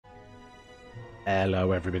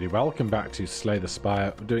Hello everybody, welcome back to Slay the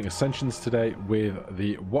Spire. We're doing Ascensions today with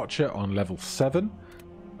the Watcher on level 7.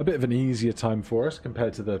 A bit of an easier time for us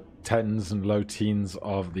compared to the 10s and low teens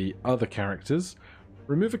of the other characters.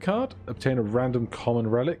 Remove a card, obtain a random common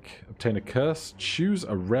relic, obtain a curse, choose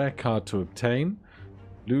a rare card to obtain,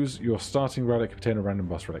 lose your starting relic, obtain a random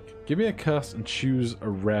boss relic. Give me a curse and choose a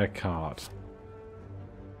rare card.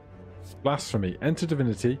 Blasphemy, enter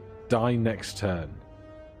divinity, die next turn.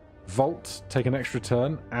 Vault, take an extra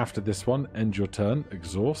turn after this one, end your turn,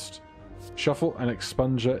 exhaust. Shuffle an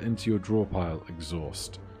expunger into your draw pile,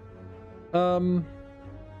 exhaust. Well,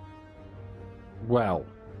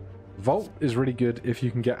 Vault is really good if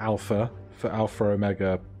you can get Alpha for Alpha,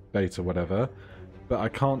 Omega, Beta, whatever, but I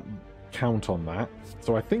can't count on that.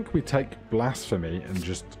 So I think we take Blasphemy and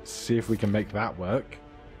just see if we can make that work.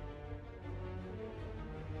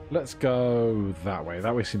 Let's go that way.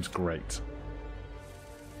 That way seems great.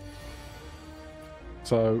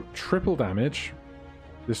 So, triple damage.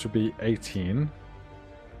 This would be 18.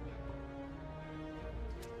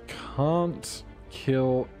 Can't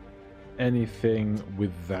kill anything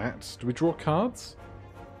with that. Do we draw cards?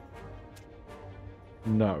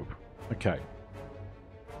 No. Okay.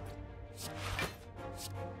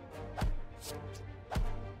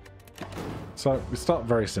 So, we start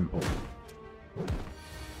very simple.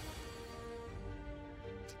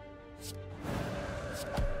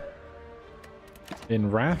 In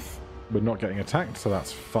Wrath, we're not getting attacked, so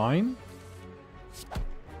that's fine.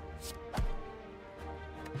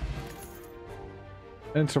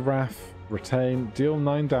 Enter Wrath, retain, deal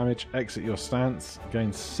 9 damage, exit your stance,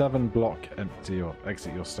 gain 7 block, empty or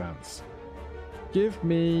exit your stance. Give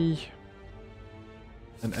me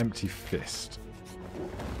an empty fist.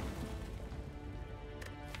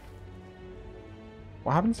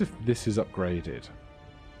 What happens if this is upgraded?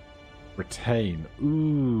 Retain.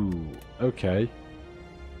 Ooh, okay.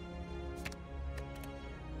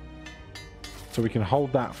 So we can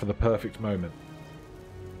hold that for the perfect moment.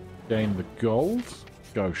 Gain the gold.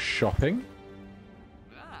 Go shopping.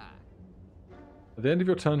 At the end of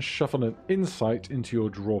your turn, shuffle an insight into your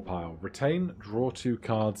draw pile. Retain, draw 2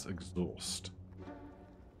 cards, exhaust.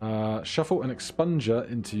 Shuffle an expunger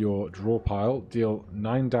into your draw pile. Deal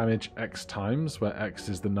 9 damage X times, where X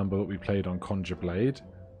is the number that we played on Conjure Blade.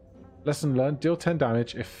 Lesson learned, deal 10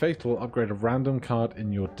 damage. If fatal, upgrade a random card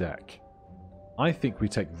in your deck. I think we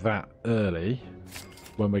take that early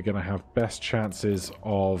when we're going to have best chances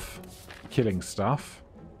of killing stuff.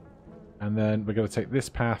 And then we're going to take this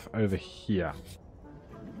path over here.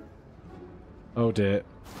 Oh dear.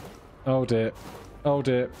 Oh dear. Oh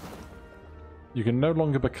dear. You can no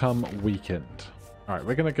longer become weakened. Alright,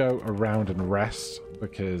 we're going to go around and rest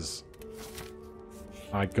because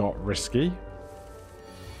I got risky.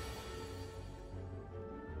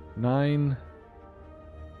 9,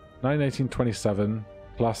 18, 27,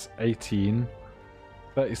 plus 18,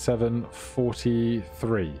 37,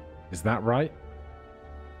 43. Is that right?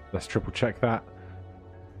 Let's triple check that.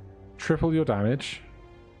 Triple your damage.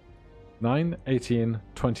 9, 18,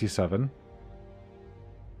 27.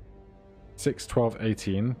 6, 12,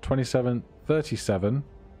 18, 27, 37.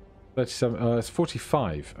 37, it's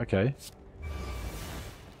 45. Okay.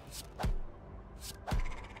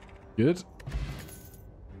 Good.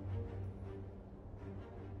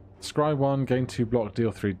 Scry 1, gain 2 block,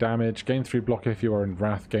 deal 3 damage. Gain 3 block if you are in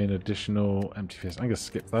Wrath, gain additional empty fist. I'm going to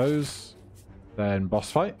skip those. Then boss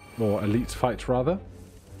fight, or elite fight rather.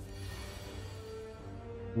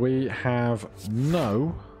 We have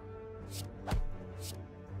no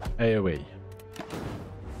AoE.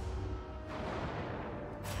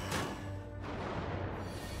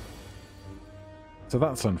 So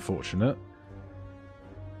that's unfortunate.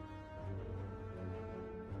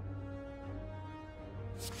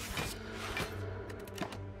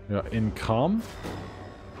 We are in calm.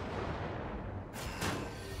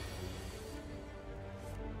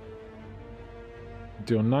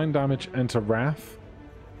 Deal 9 damage, enter Wrath.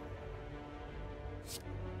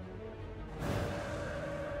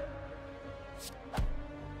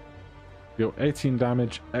 Deal 18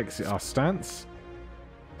 damage, exit our stance.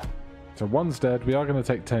 So one's dead. We are going to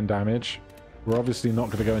take 10 damage. We're obviously not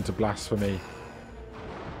going to go into Blasphemy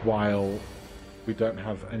while we don't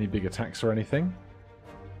have any big attacks or anything.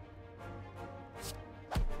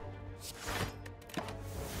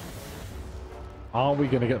 Are we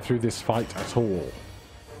going to get through this fight at all?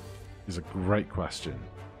 Is a great question.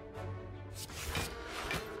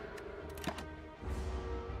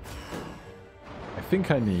 I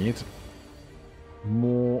think I need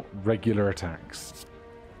more regular attacks.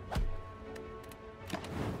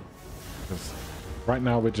 Because right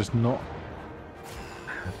now we're just not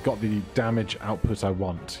got the damage output I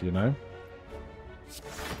want, you know?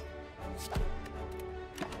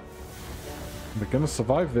 We're going to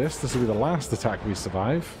survive this. This will be the last attack we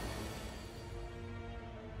survive.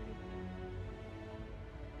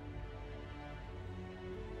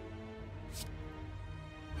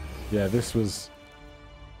 Yeah, this was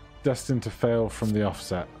destined to fail from the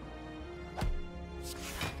offset.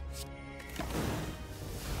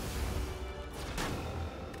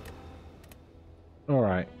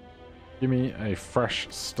 Alright. Give me a fresh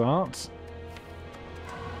start.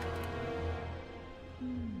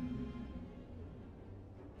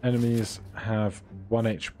 Enemies have 1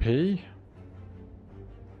 HP. We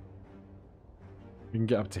can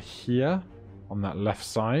get up to here on that left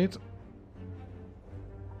side.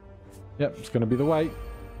 Yep, it's going to be the way.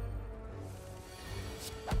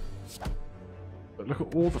 But look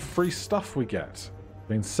at all the free stuff we get.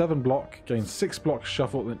 Gain 7 block, gain 6 block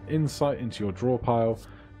shuffle, then insight into your draw pile.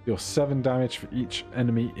 Deal 7 damage for each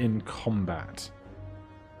enemy in combat.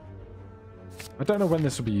 I don't know when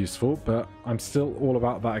this will be useful, but I'm still all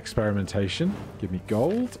about that experimentation. Give me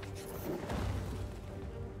gold.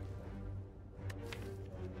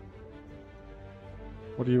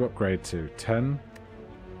 What do you upgrade to? 10?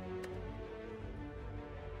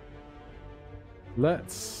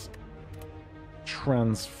 Let's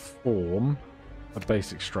transform a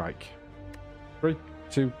basic strike. 3,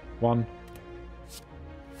 2, 1.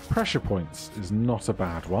 Pressure points is not a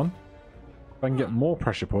bad one. If I can get more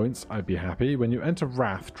pressure points, I'd be happy. When you enter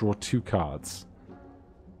Wrath, draw 2 cards.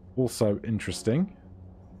 Also interesting.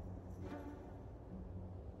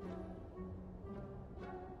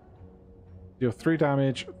 Deal 3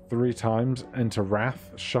 damage 3 times. Enter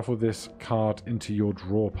Wrath. Shuffle this card into your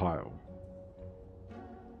draw pile.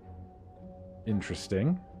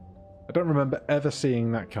 Interesting. I don't remember ever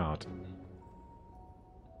seeing that card.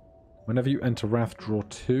 Whenever you enter Wrath, draw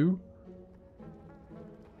 2.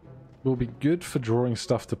 Will be good for drawing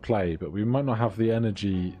stuff to play, but we might not have the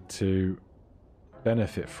energy to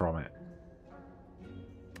benefit from it.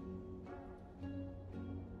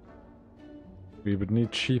 We would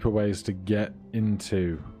need cheaper ways to get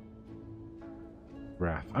into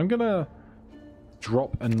Wrath. I'm gonna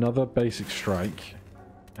drop another basic strike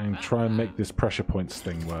and try and make this pressure points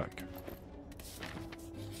thing work.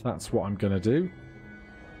 That's what I'm gonna do.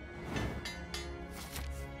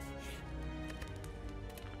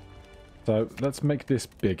 So let's make this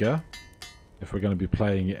bigger if we're going to be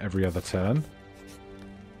playing it every other turn.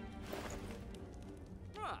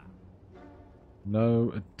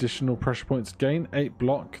 No additional pressure points. Gain 8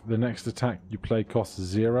 block. The next attack you play costs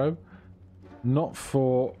 0. Not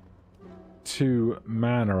for 2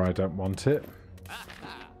 mana, I don't want it.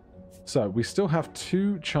 So we still have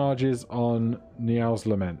 2 charges on Niao's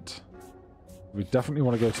Lament. We definitely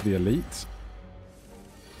want to go to the elite.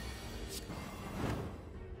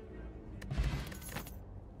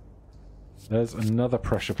 There's another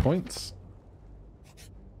pressure point.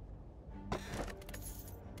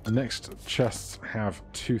 The next chests have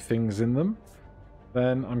 2 things in them.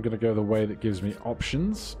 Then I'm going to go the way that gives me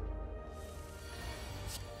options.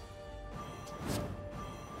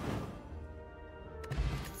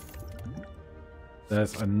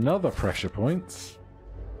 There's another pressure point.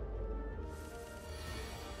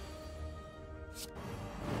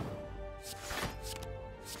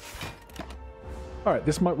 Alright,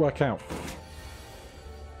 this might work out.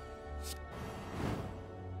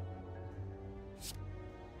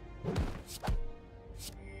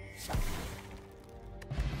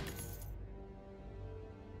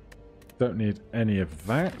 Don't need any of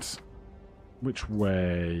that. Which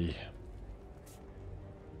way?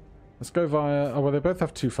 Let's go via... Oh, well, they both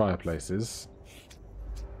have 2 fireplaces.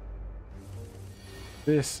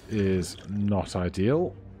 This is not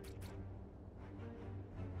ideal.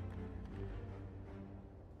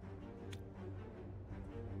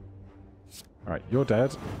 Alright, you're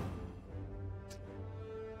dead.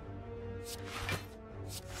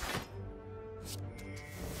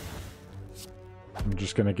 I'm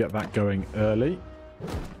just going to get that going early.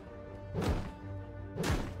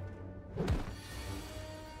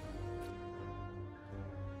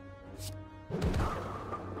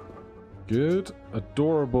 Good.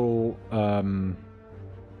 Adorable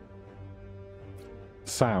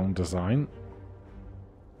sound design.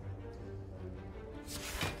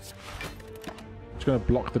 Just going to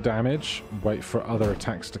block the damage, wait for other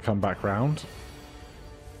attacks to come back round.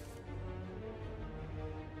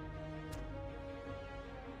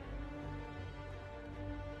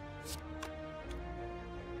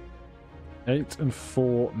 Eight and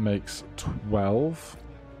 4 makes 12.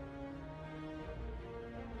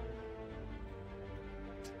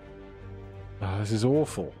 this is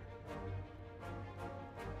awful.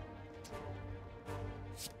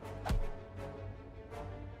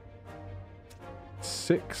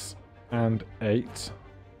 Six and 8.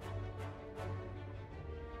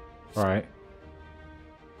 Alright.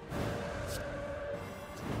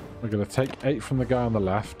 We're going to take 8 from the guy on the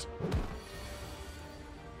left.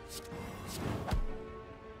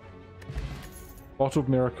 Bottled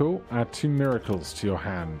Miracle. Add 2 miracles to your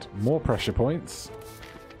hand. More pressure points.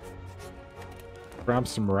 Grab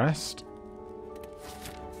some rest.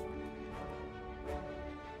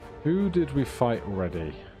 Who did we fight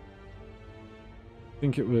already? I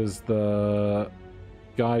think it was the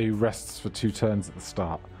guy who rests for 2 turns at the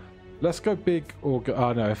start. Let's go big or go...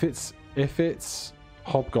 Oh no, if it's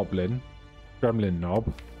Hobgoblin, Gremlin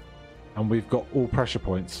Knob, and we've got all pressure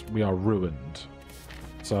points, we are ruined.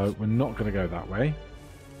 So we're not going to go that way.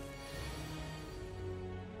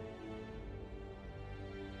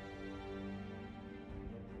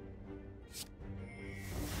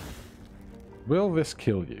 Will this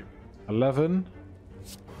kill you? 11.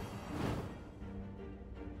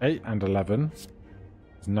 8 and 11 is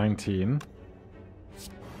 19.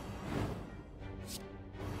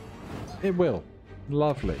 It will.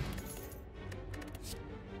 Lovely.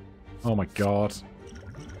 Oh my god.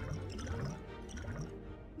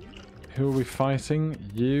 Who are we fighting?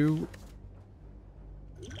 You.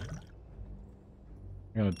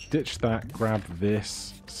 I'm going to ditch that, grab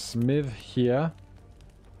this. Smith here.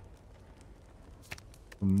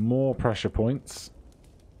 More pressure points.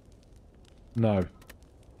 No.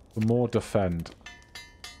 For more defend.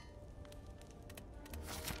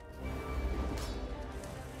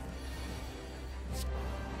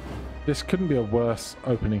 This couldn't be a worse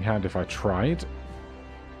opening hand if I tried.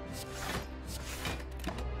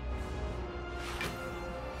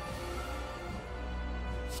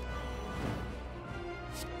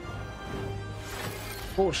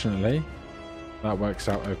 Fortunately, that works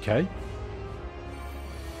out okay.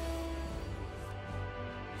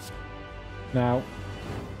 Now,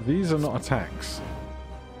 these are not attacks.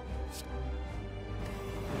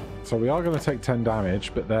 So we are going to take 10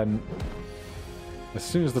 damage, but then as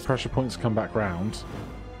soon as the pressure points come back round,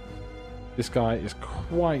 this guy is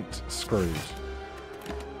quite screwed.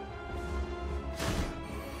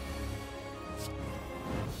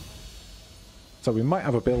 So we might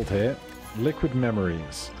have a build here. Liquid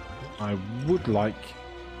Memories. I would like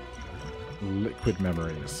Liquid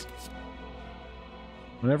Memories.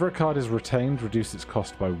 Whenever a card is retained, reduce its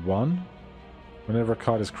cost by 1. Whenever a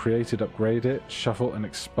card is created, upgrade it. Shuffle an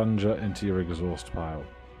expunger into your exhaust pile.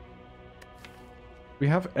 We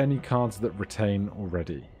have any cards that retain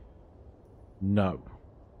already? No.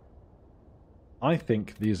 I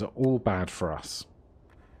think these are all bad for us.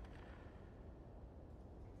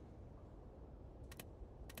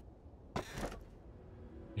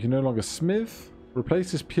 You can no longer smith.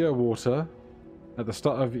 Replaces pure water. At the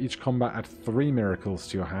start of each combat, add 3 miracles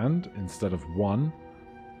to your hand instead of 1.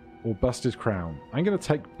 Or Busted Crown. I'm going to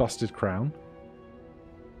take Busted Crown.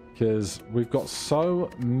 Because we've got so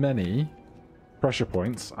many pressure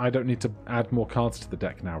points. I don't need to add more cards to the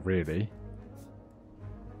deck now, really.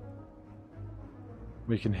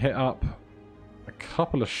 We can hit up a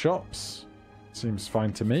couple of shops. Seems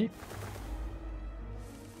fine to me.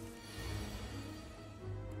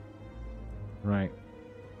 Right.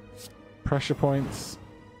 Pressure points.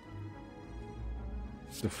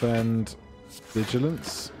 Defend.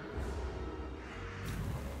 Vigilance.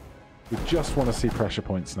 We just want to see pressure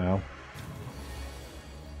points now.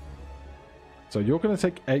 So you're going to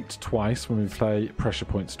take 8 twice when we play pressure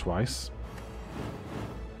points twice.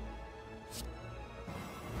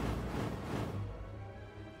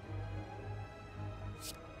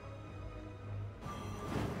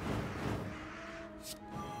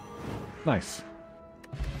 Nice.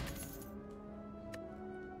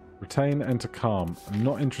 Retain, enter calm. I'm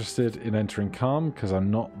not interested in entering calm because I'm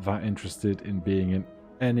not that interested in being in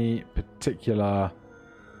any particular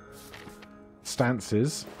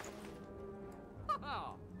stances.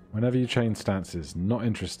 Whenever you change stances, not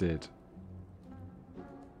interested.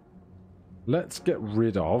 Let's get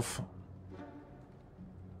rid of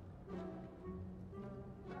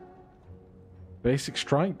Basic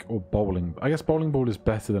Strike or Bowling. I guess Bowling Ball is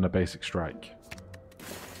better than a Basic Strike.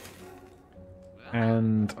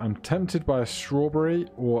 And I'm tempted by a Strawberry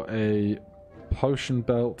or a Potion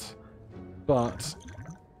Belt, but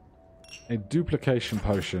a Duplication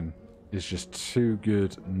Potion is just too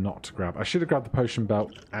good not to grab. I should have grabbed the Potion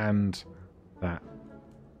Belt and that.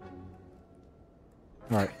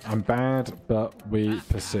 Alright, I'm bad, but we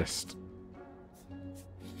persist.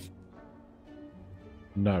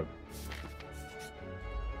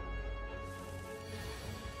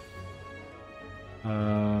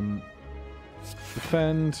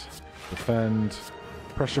 Defend. Defend.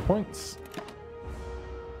 Pressure points.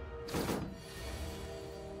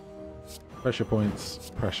 Pressure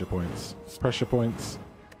points. Pressure points. Pressure points.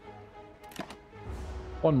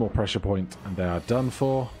 One more pressure point and they are done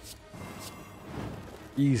for.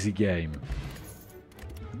 Easy game.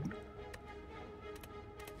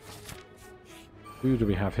 Who do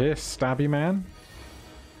we have here? Stabby Man.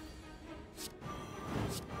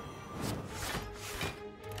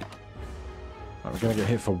 Right, we're going to get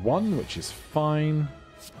hit for 1, which is fine.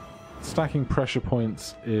 Stacking pressure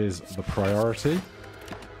points is the priority.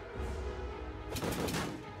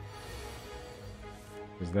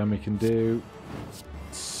 Because then we can do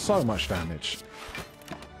so much damage.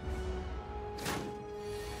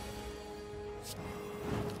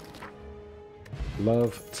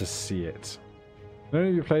 Love to see it. None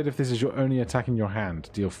of you played if this is your only attack in your hand.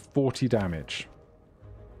 Deal 40 damage.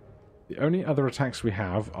 The only other attacks we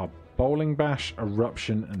have are Bowling Bash,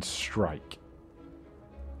 Eruption, and Strike.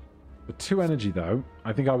 For 2 energy, though,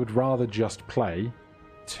 I think I would rather just play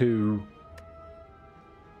 2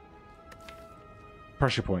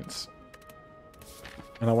 pressure points.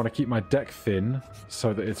 And I want to keep my deck thin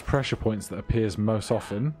so that it's pressure points that appears most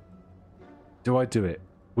often. Do I do it?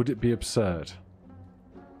 Would it be absurd?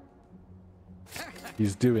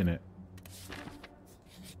 He's doing it.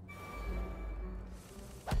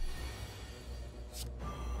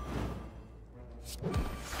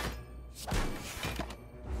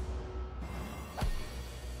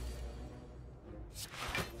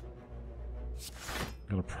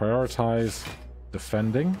 I'm going to prioritize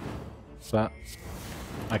defending, but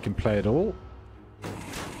I can play it all.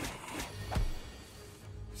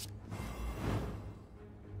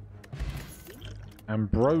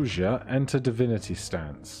 Ambrosia, enter divinity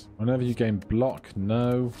stance. Whenever you gain block,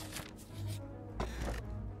 no.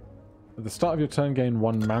 At the start of your turn, gain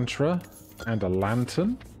 1 mantra and a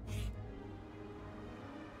lantern.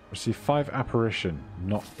 Receive 5 apparition.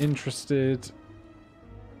 Not interested.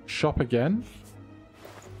 Shop again.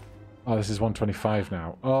 Oh, this is 125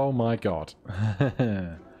 now. Oh my god.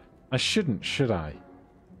 I shouldn't, should I?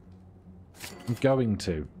 I'm going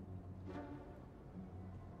to.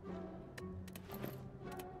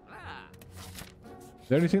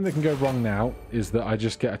 The only thing that can go wrong now is that I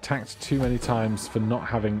just get attacked too many times for not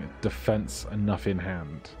having defense enough in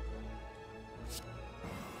hand.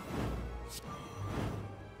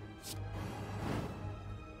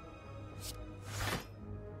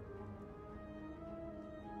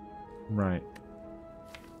 Right.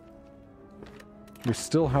 We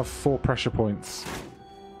still have 4 pressure points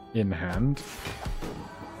in hand.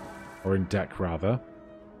 Or in deck, rather.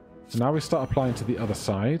 So now we start applying to the other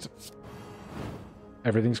side.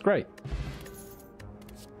 Everything's great.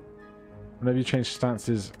 Whenever you change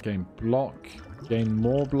stances, gain block, gain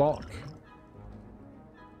more block.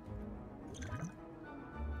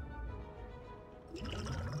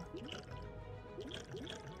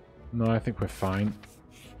 No, I think we're fine.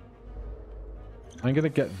 I'm going to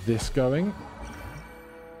get this going.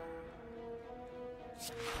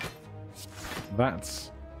 That's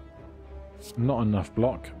not enough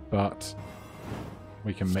block, but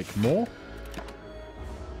we can make more.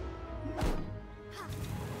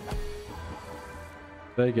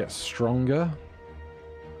 They get stronger.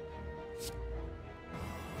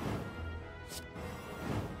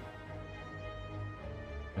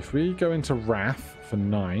 If we go into Wrath for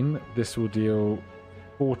 9, this will deal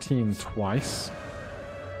 14 twice.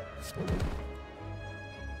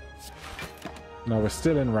 Now we're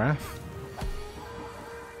still in Wrath,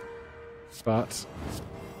 but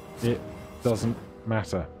it doesn't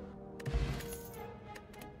matter.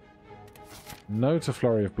 No to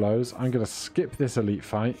Flurry of Blows. I'm going to skip this elite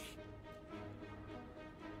fight.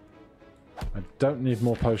 I don't need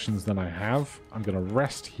more potions than I have. I'm going to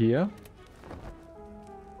rest here.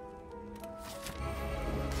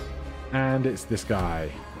 And it's this guy.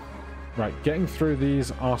 Right, getting through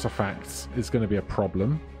these artifacts is going to be a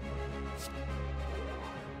problem.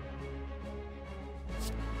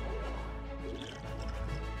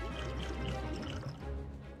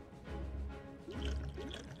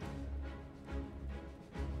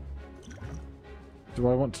 Do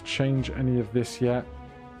I want to change any of this yet?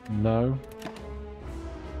 No.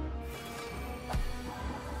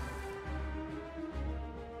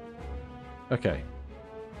 Okay.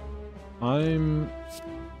 I'm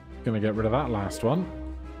going to get rid of that last one.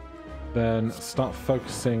 Then start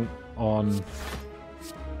focusing on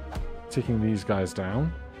ticking these guys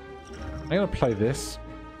down. I'm going to play this.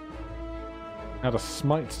 Add a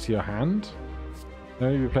smite to your hand. No,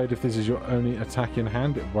 you played if this is your only attack in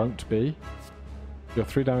hand. It won't be. Deal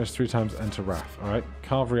 3 damage 3 times, enter Wrath. Alright,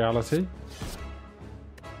 carve reality.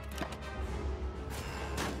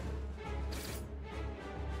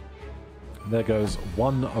 There goes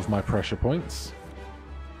one of my pressure points.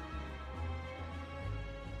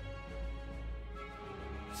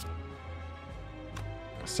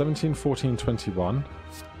 $17, $14, $21.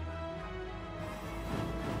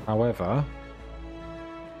 However,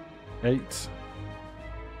 8.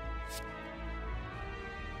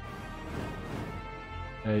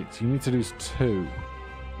 8. You need to lose 2,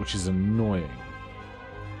 which is annoying.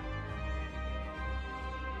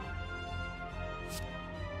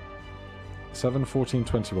 $7, $14,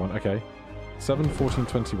 $21. Okay. $7, $14,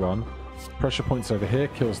 $21. Pressure points over here,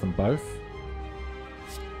 kills them both.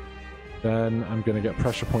 Then I'm going to get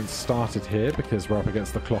pressure points started here because we're up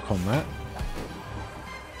against the clock on that.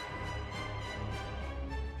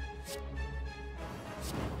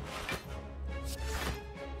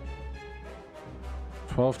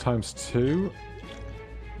 $12 times 2.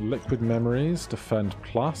 Liquid memories, defend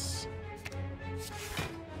plus.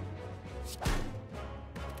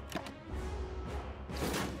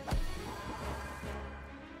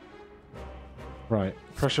 Right,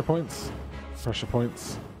 pressure points,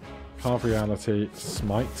 carve reality,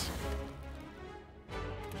 smite.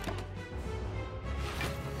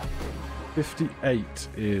 58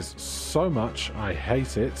 is so much, I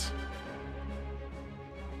hate it.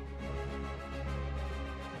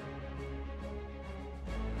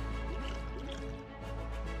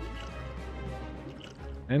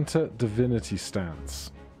 Enter divinity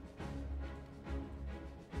stance.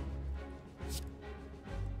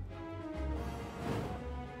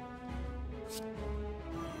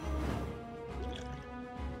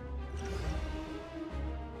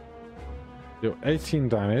 Deal 18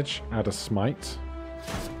 damage, add a smite.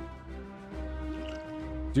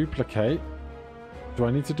 Duplicate. Do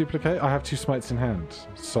I need to duplicate? I have 2 smites in hand.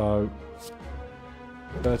 So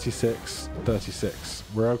 36, 36.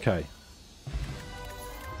 We're okay.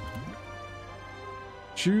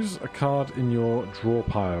 Choose a card in your draw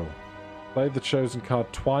pile. Play the chosen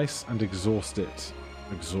card twice and exhaust it.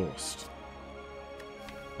 Exhaust.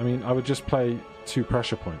 I mean, I would just play 2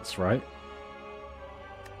 pressure points, right?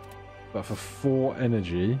 But for 4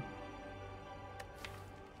 energy,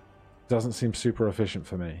 doesn't seem super efficient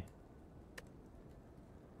for me.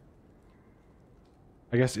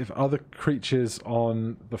 I guess if other creatures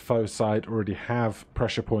on the foe side already have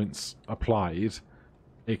pressure points applied,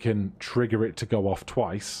 it can trigger it to go off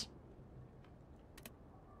twice.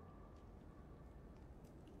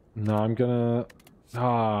 No, I'm gonna...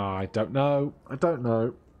 I don't know. I don't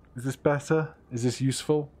know. Is this better? Is this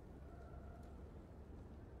useful?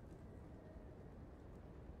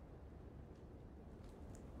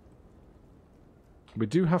 We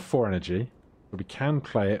do have 4 energy, but we can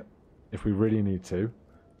play it if we really need to.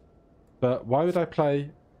 But why would I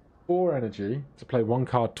play 4 energy to play 1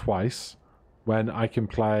 card twice when I can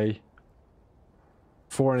play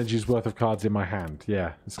 4 energies worth of cards in my hand?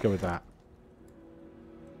 Yeah, let's go with that.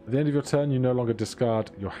 At the end of your turn, you no longer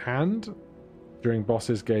discard your hand. During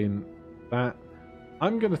bosses, gain that.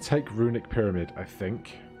 I'm going to take Runic Pyramid, I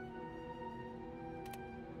think.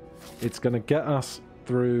 It's going to get us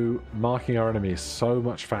through marking our enemies so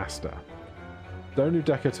much faster. Donu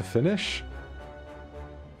Decker to finish.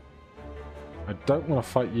 I don't want to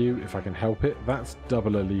fight you if I can help it. That's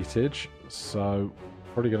double elitage, so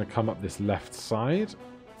probably going to come up this left side.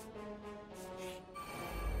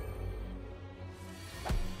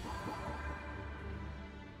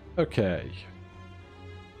 Okay.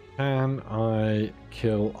 Can I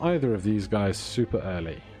kill either of these guys super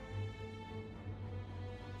early?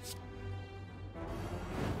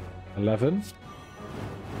 11.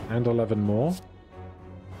 And 11 more.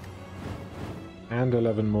 And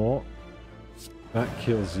 11 more. That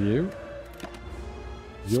kills you.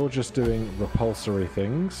 You're just doing repulsory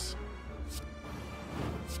things.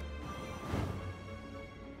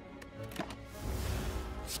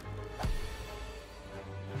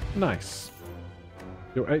 Nice.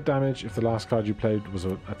 You're 8 damage if the last card you played was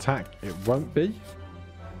an attack. It won't be.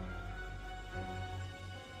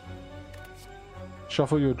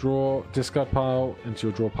 Shuffle your draw, discard pile into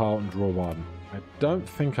your draw pile and draw 1. I don't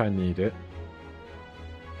think I need it.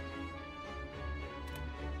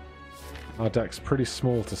 Our deck's pretty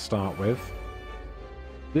small to start with.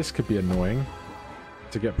 This could be annoying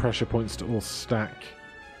to get pressure points to all stack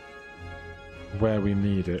where we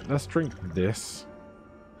need it. Let's drink this.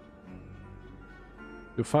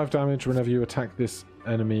 Do 5 damage whenever you attack this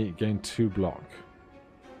enemy, gain 2 block.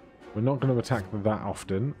 We're not going to attack that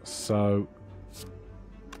often, so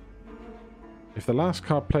if the last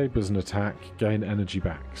card played was an attack, gain energy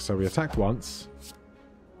back. So we attack once,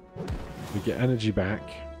 We get energy back.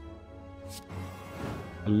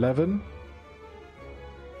 11.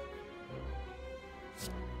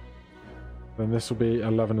 Then this will be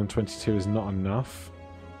 11 and 22 is not enough.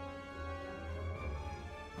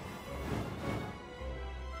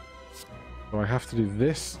 So I have to do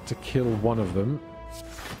this to kill one of them.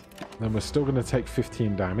 Then we're still going to take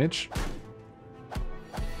 15 damage.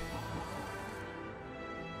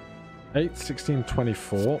 8, 16,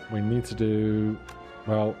 24. We need to do...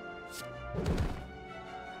 well...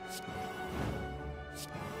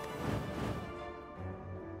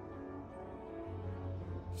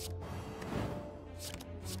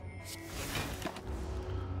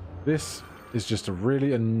 this is just a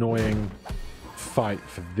really annoying fight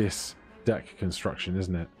for this deck construction,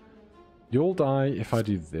 isn't it? You'll die if I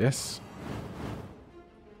do this.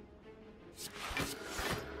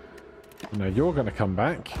 Now you're going to come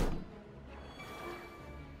back.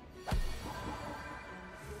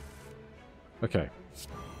 Okay.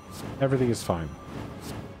 Everything is fine.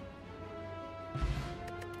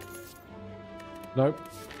 Nope.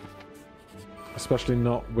 Especially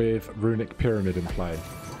not with Runic Pyramid in play.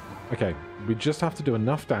 Okay, we just have to do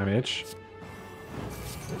enough damage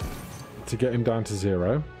to get him down to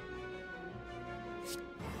 0.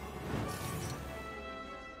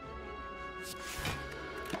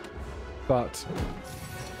 But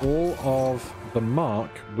all of the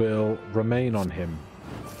mark will remain on him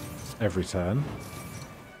every turn.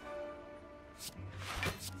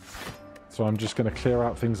 So I'm just going to clear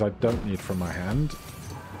out things I don't need from my hand.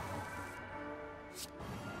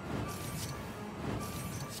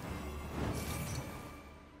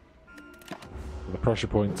 The pressure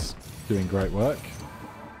points doing great work.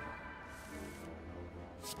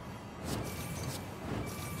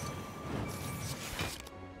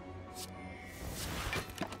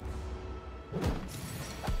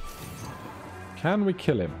 Can we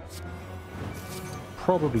kill him?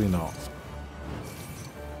 Probably not.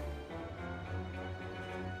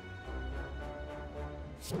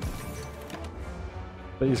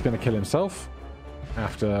 But he's going to kill himself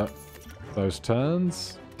after those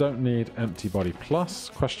turns. Don't need empty body plus,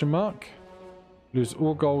 question mark. Lose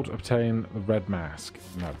all gold, obtain the red mask.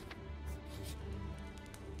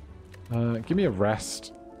 No. Give me a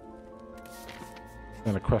rest.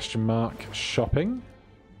 Then a question mark. Shopping.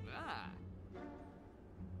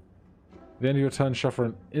 At the end of your turn, shuffle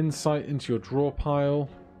an insight into your draw pile.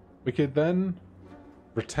 We could then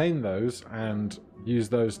retain those and use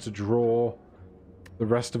those to draw the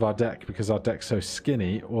rest of our deck because our deck's so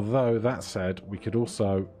skinny. Although, that said, we could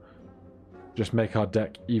also just make our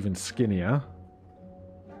deck even skinnier.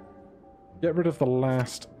 Get rid of the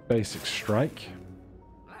last basic strike.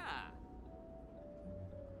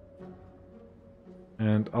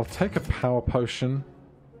 And I'll take a power potion.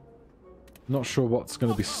 Not sure what's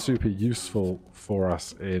going to be super useful for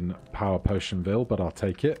us in Power Potionville, but I'll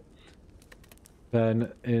take it.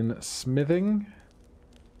 Then in smithing,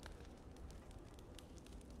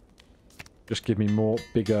 just give me more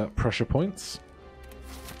bigger pressure points.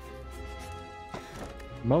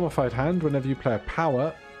 Mummified Hand, whenever you play a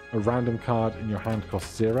power, a random card in your hand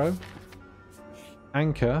costs 0.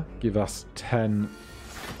 Anchor, give us 10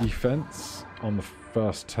 defense on the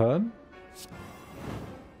first turn.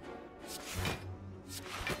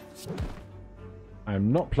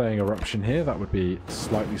 I'm not playing Eruption here, that would be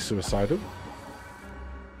slightly suicidal.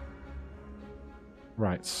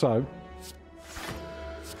 Right, so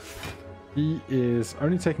he is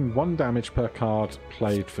only taking 1 damage per card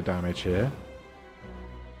played for damage here.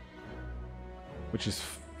 Which is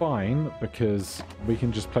fine, because we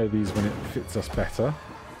can just play these when it fits us better.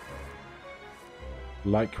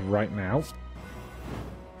 Like right now.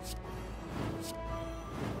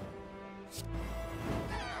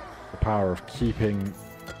 The power of keeping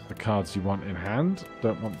the cards you want in hand.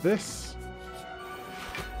 Don't want this.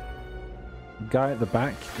 Guy at the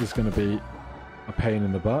back is going to be a pain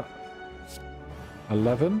in the butt.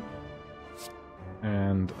 11.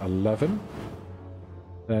 And 11.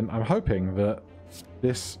 Then I'm hoping that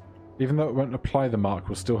this, even though it won't apply the mark,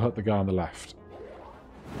 will still hurt the guy on the left.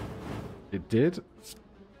 It did.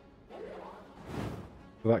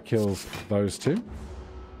 So that kills those two.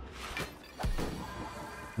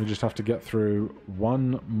 We just have to get through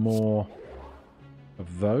one more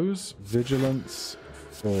of those. Vigilance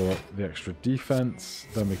for the extra defense.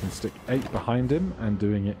 Then we can stick 8 behind him, and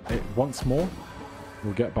doing it once more,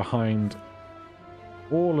 we'll get behind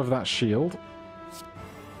all of that shield.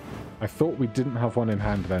 I thought we didn't have one in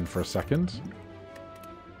hand then for a second.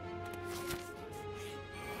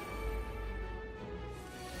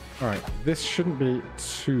 Alright, this shouldn't be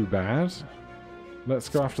too bad. Let's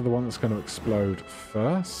go after the one that's going to explode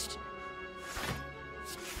first.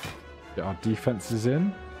 Get our defenses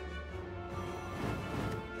in.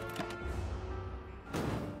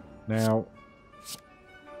 Now,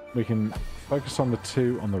 we can focus on the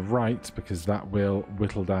 2 on the right because that will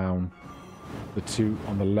whittle down the 2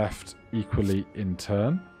 on the left equally in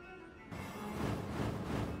turn.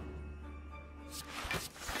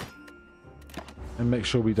 And make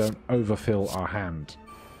sure we don't overfill our hand.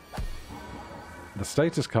 The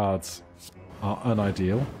status cards are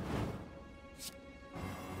unideal,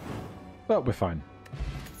 but we're fine.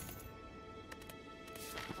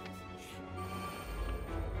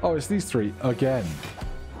 Oh, it's these 3 again.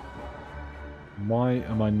 Why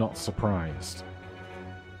am I not surprised?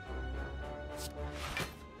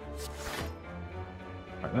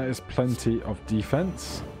 Right, that is plenty of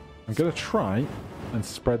defense. I'm going to try and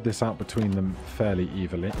spread this out between them fairly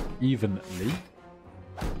evenly.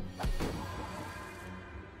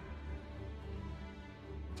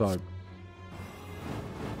 So,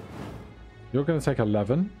 you're going to take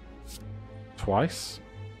 11 twice.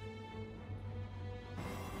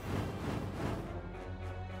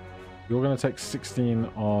 You're going to take 16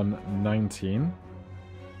 on 19.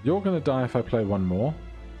 You're going to die if I play one more.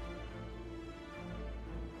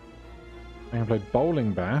 I can play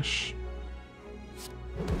Bowling Bash.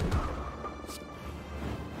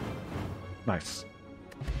 Nice.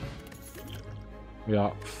 We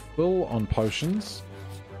are full on potions.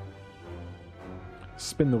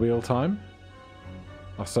 Spin the wheel time.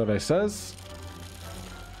 Our survey says,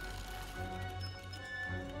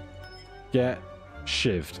 get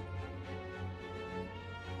shivved.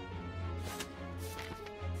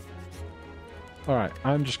 Alright,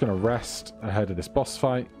 I'm just going to rest ahead of this boss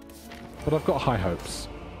fight, but I've got high hopes.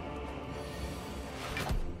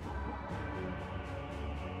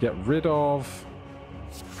 Get rid of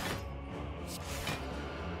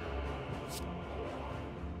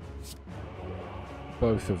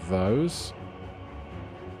both of those.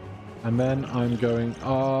 And then I'm going,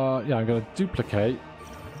 I'm going to duplicate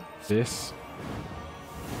this.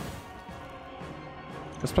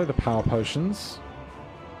 Let's play the power potions.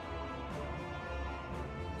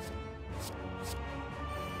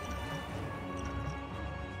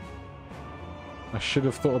 I should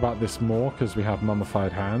have thought about this more because we have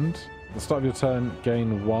Mummified Hand. At the start of your turn,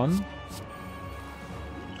 gain 1.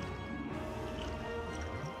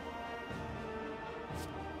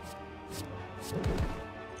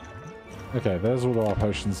 Okay, there's all of our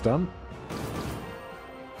potions done.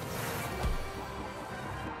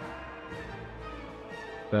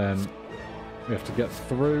 Then we have to get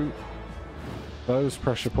through those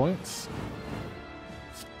pressure points.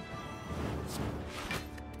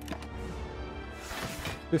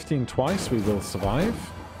 $15 twice, we will survive.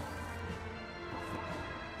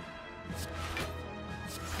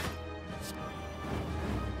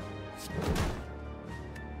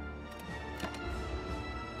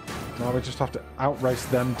 Now we just have to outrace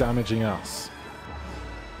them damaging us,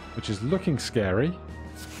 which is looking scary.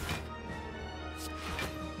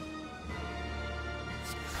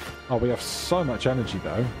 Oh, we have so much energy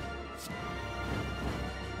though.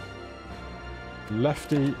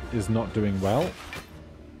 Lefty is not doing well.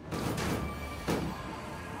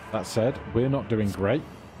 That said, we're not doing great.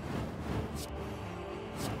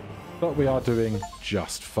 But we are doing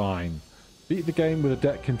just fine. Beat the game with a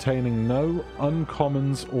deck containing no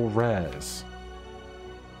uncommons or rares.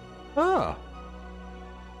 Ah!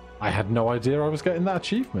 I had no idea I was getting that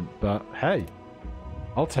achievement, but hey,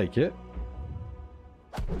 I'll take it.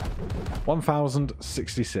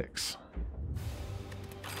 1066.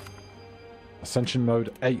 Ascension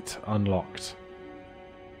mode 8 unlocked.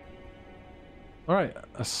 Alright,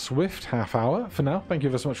 a swift half hour for now. Thank you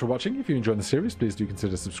very much for watching. If you enjoyed the series, please do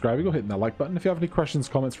consider subscribing or hitting that like button. If you have any questions,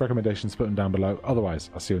 comments, recommendations, put them down below. Otherwise,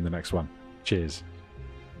 I'll see you in the next one. Cheers.